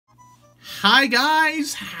Hi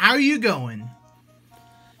guys, how you going?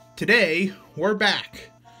 Today, we're back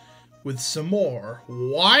with some more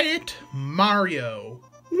Wyatt Mario.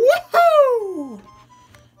 Woohoo!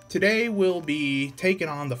 Today we'll be taking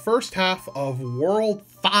on the first half of World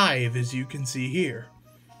 5, as you can see here.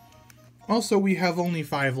 Also, we have only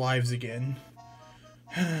 5 lives again.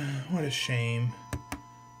 What a shame.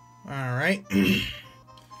 Alright.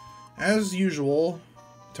 As usual,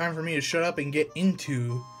 time for me to shut up and get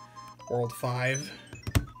into World 5.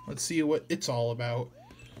 Let's see what it's all about.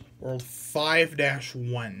 World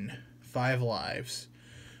 5-1. 5 lives.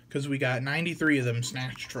 Because we got 93 of them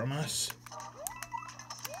snatched from us.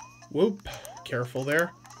 Whoop. Careful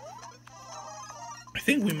there. I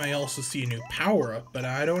think we may also see a new power-up, but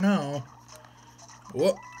I don't know.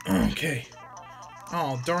 Whoop. Okay.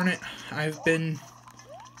 Oh, darn it. I've been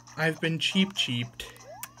cheaped.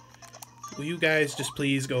 Will you guys just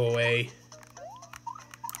please go away?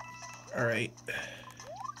 Alright.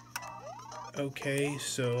 Okay,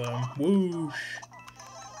 so, whoosh.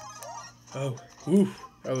 Oh, whoo.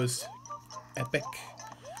 That was epic.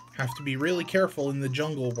 Have to be really careful in the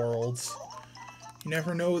jungle worlds. You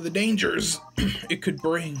never know the dangers it could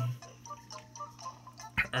bring.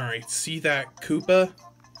 Alright, see that Koopa?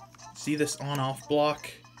 See this on-off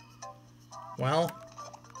block? Well,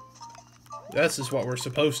 this is what we're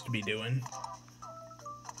supposed to be doing.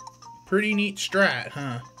 Pretty neat strat,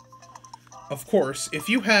 huh? Of course, if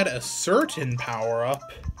you had a certain power-up,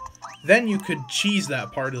 then you could cheese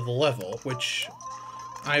that part of the level, which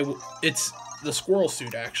it's the squirrel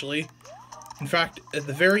suit, actually. In fact, at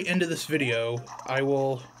the very end of this video, I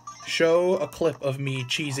will show a clip of me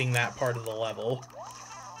cheesing that part of the level.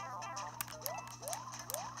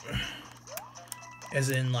 As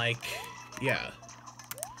in, like, yeah.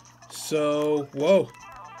 So, whoa.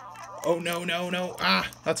 Oh, no, no, no. Ah,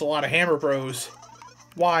 that's a lot of Hammer Bros.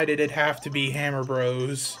 Why did it have to be Hammer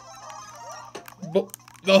Bros? Oh,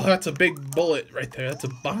 that's a big bullet right there. That's a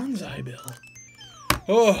bonsai build.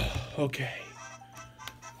 Oh, okay.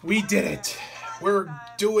 We did it. We're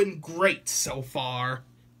doing great so far.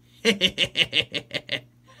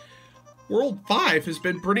 World 5 has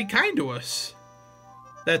been pretty kind to us.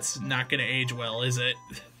 That's not gonna age well, is it?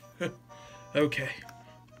 Okay.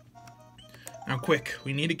 Now quick,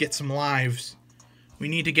 we need to get some lives. We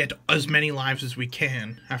need to get as many lives as we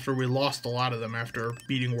can, after we lost a lot of them after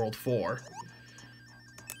beating World 4.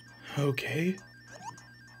 Okay.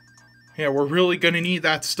 Yeah, we're really gonna need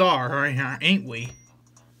that star, ain't we?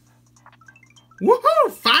 Woohoo!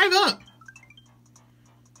 5 up!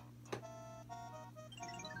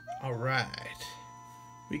 Alright.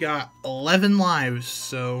 We got 11 lives,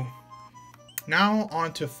 so now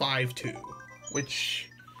on to 5-2, which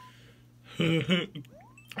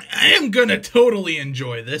I am gonna totally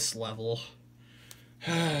enjoy this level.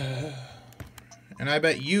 And I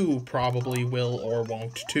bet you probably will or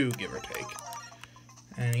won't too, give or take.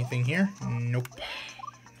 Anything here? Nope.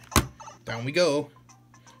 Down we go.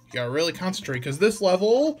 You gotta really concentrate, because this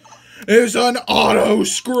level is an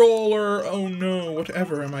auto-scroller! Oh no,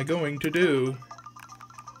 whatever am I going to do?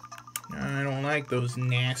 I don't like those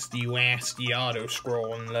nasty, wasty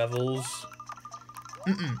auto-scrolling levels.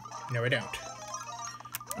 No I don't.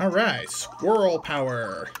 Alright, squirrel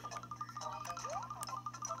power.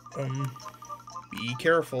 Be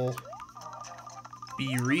careful.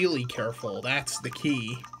 Be really careful, that's the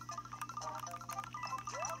key.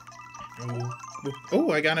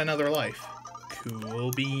 Oh, I got another life.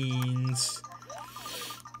 Cool beans.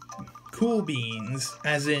 Cool beans,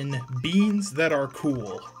 as in beans that are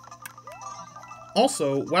cool.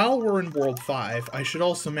 Also, while we're in World 5, I should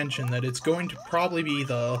also mention that it's going to probably be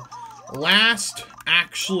the last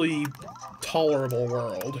actually tolerable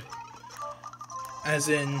world. As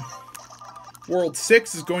in, World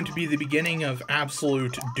 6 is going to be the beginning of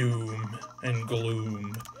absolute doom and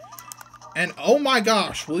gloom. And oh my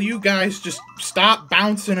gosh, will you guys just stop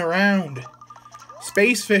bouncing around?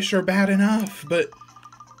 Space fish are bad enough, but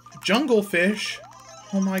jungle fish,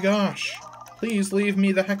 oh my gosh, please leave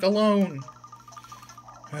me the heck alone.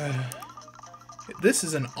 This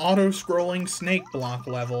is an auto-scrolling snake block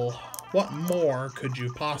level. What more could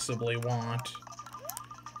you possibly want?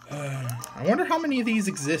 I wonder how many of these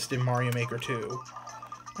exist in Mario Maker 2.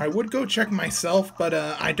 I would go check myself, but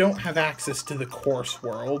I don't have access to the course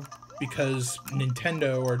world, because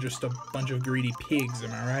Nintendo are just a bunch of greedy pigs,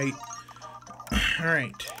 am I right?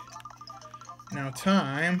 Alright. Now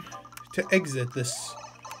time to exit this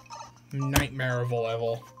nightmare of a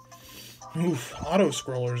level. Oof,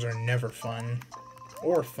 auto-scrollers are never fun.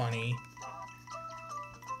 Or funny.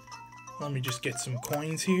 Let me just get some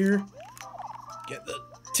coins here. Get the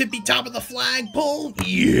tippy top of the flagpole?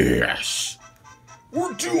 Yes!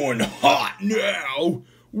 We're doing hot now!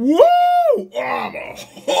 Whoa! I'm a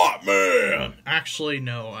hot man! Actually,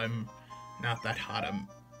 no, I'm not that hot. I'm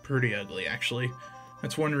pretty ugly, actually.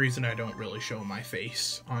 That's one reason I don't really show my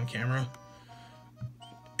face on camera.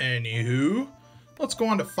 Anywho, let's go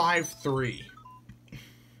on to 5-3.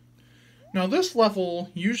 Now, this level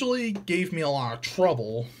usually gave me a lot of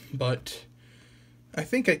trouble, but I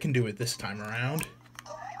think I can do it this time around.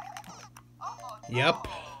 Yep.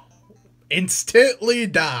 Instantly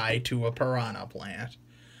die to a piranha plant.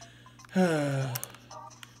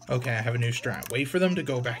 Okay, I have a new strat. Wait for them to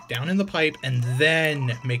go back down in the pipe and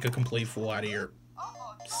then make a complete fool out of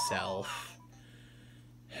yourself.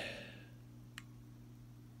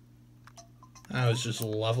 That was just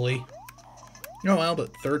lovely. Oh well,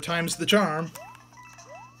 but third time's the charm.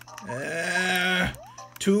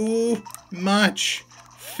 Too much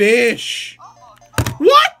fish.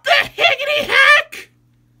 What the higgity heck?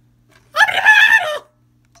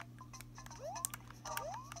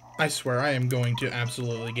 I swear I am going to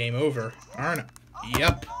absolutely game over, aren't I?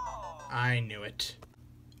 Yep, I knew it.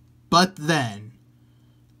 But then,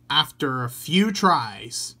 after a few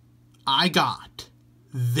tries, I got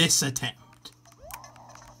this attempt.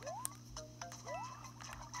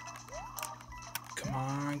 Come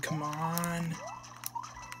on, come on.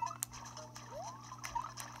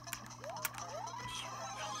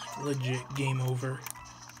 Legit game over.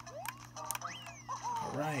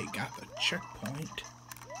 Alright, got the checkpoint.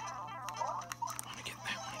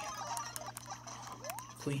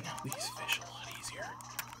 Clean out these fish a lot easier.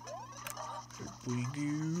 Here we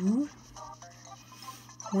go.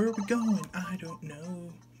 Where are we going? I don't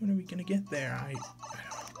know. When are we gonna get there? I don't know.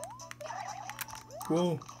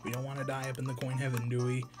 Whoa, we don't want to die up in the coin heaven, do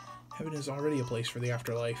we? Heaven is already a place for the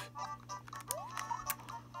afterlife.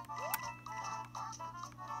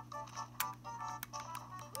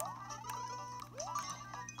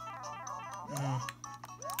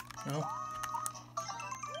 No.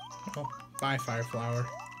 Well, bye, Fireflower.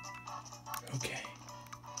 Okay.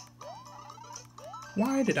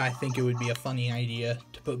 Why did I think it would be a funny idea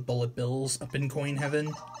to put bullet bills up in coin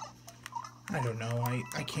heaven? I don't know.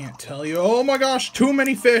 I can't tell you. Oh my gosh, too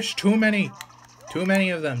many fish. Too many. Too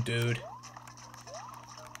many of them, dude.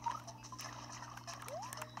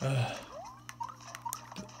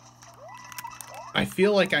 I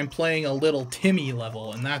feel like I'm playing a little Timmy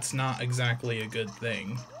level, and that's not exactly a good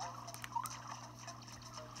thing.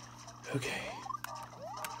 Okay.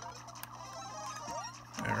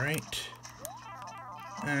 Alright.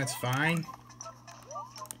 That's fine.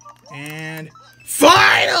 And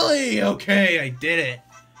finally! Okay, I did it.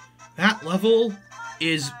 That level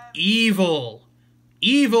is evil.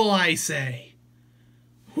 Evil, I say.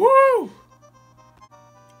 Woo!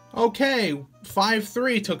 Okay,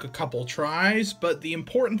 5-3 took a couple tries, but the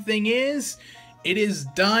important thing is, it is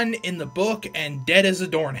done in the book and dead as a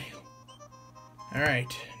doornail.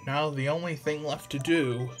 Alright, now the only thing left to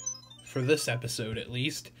do, for this episode at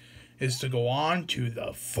least, is to go on to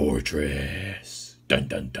the fortress. Dun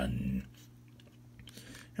dun dun.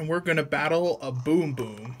 And we're gonna battle a Boom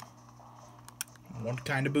Boom. What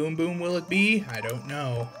kind of Boom Boom will it be? I don't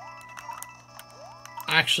know.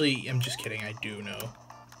 Actually, I'm just kidding, I do know.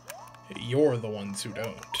 You're the ones who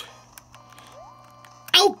don't.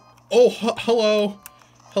 Ow! Oh, hello.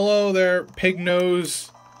 Hello there, pig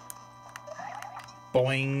nose.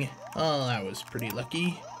 Boing. Oh, that was pretty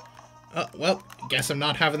lucky. Well, guess I'm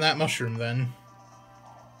not having that mushroom then.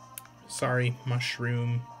 Sorry,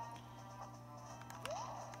 mushroom.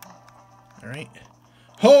 Alright.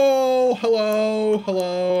 Oh, hello,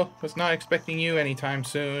 hello. Was not expecting you anytime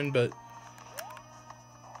soon, but...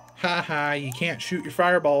 Haha, you can't shoot your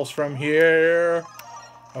fireballs from here.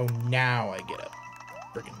 Oh, now I get a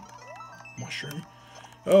friggin' mushroom.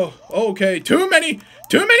 Oh, okay. Too many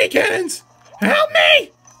cannons! Help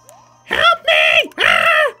me! Help me!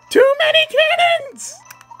 Ah! Too many cannons!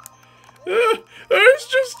 There's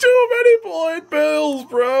just too many bullet bills,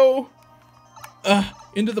 bro.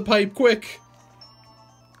 Into the pipe, quick.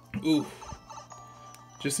 Ooh.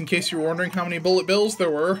 Just in case you're wondering how many bullet bills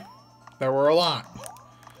there were a lot.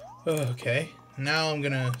 Okay, now I'm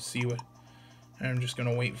gonna see what... I'm just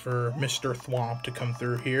gonna wait for Mr. Thwomp to come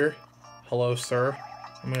through here. Hello, sir.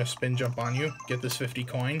 I'm gonna spin jump on you, get this 50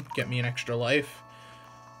 coin, get me an extra life.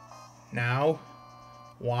 Now,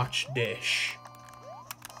 watch dish.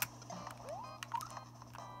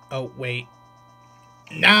 Oh, wait.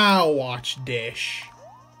 Now watch dish.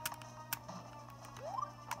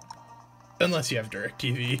 Unless you have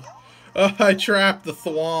DirecTV. I trapped the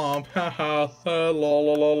Thwomp. Haha. Lol,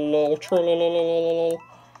 lol, lol, lol, troll, lol, lol, lol, lol.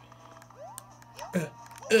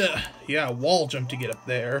 Ugh, yeah, wall jump to get up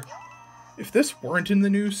there. If this weren't in the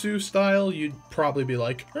new Sue style, you'd probably be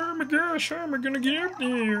like, oh my gosh, how am I gonna get up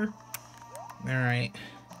there? Alright.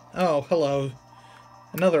 Oh, hello.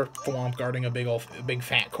 Another thwomp guarding a big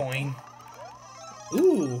fat coin.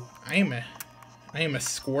 Ooh, I am a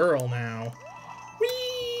squirrel now.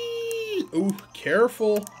 Whee! Ooh,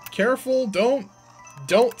 careful, careful, don't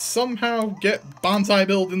somehow get bonsai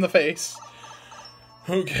build in the face.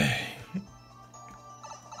 Okay.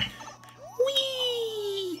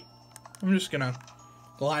 Whee! I'm just gonna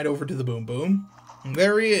glide over to the Boom Boom. And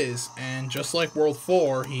there he is, and just like World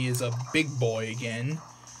 4, he is a big boy again.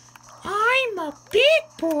 I'm a big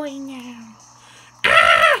boy now.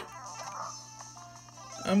 Ah!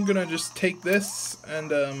 I'm gonna just take this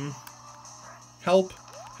and, help,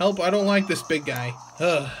 I don't like this big guy.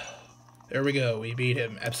 Ugh. There we go, we beat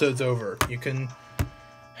him. Episode's over. You can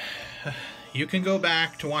go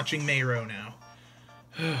back to watching Mayro now.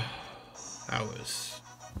 That was...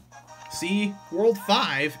 See, World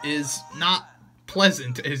 5 is not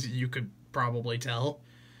pleasant, as you could probably tell.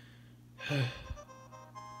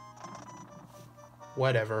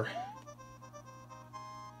 Whatever.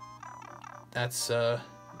 That's,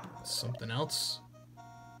 something else.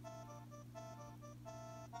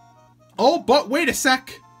 Oh, but wait a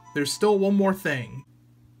sec! There's still one more thing.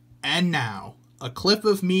 And now, a clip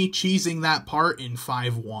of me cheesing that part in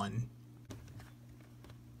 5-1.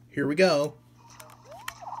 Here we go.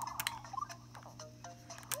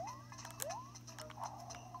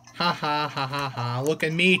 Ha ha ha ha ha, look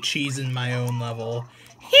at me cheesing my own level.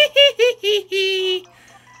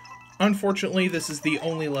 Unfortunately, this is the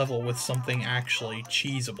only level with something actually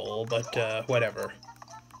cheesable, but whatever.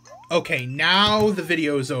 Okay, now the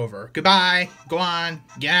video's over. Goodbye. Go on.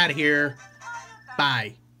 Get out of here.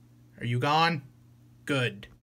 Bye. Are you gone? Good.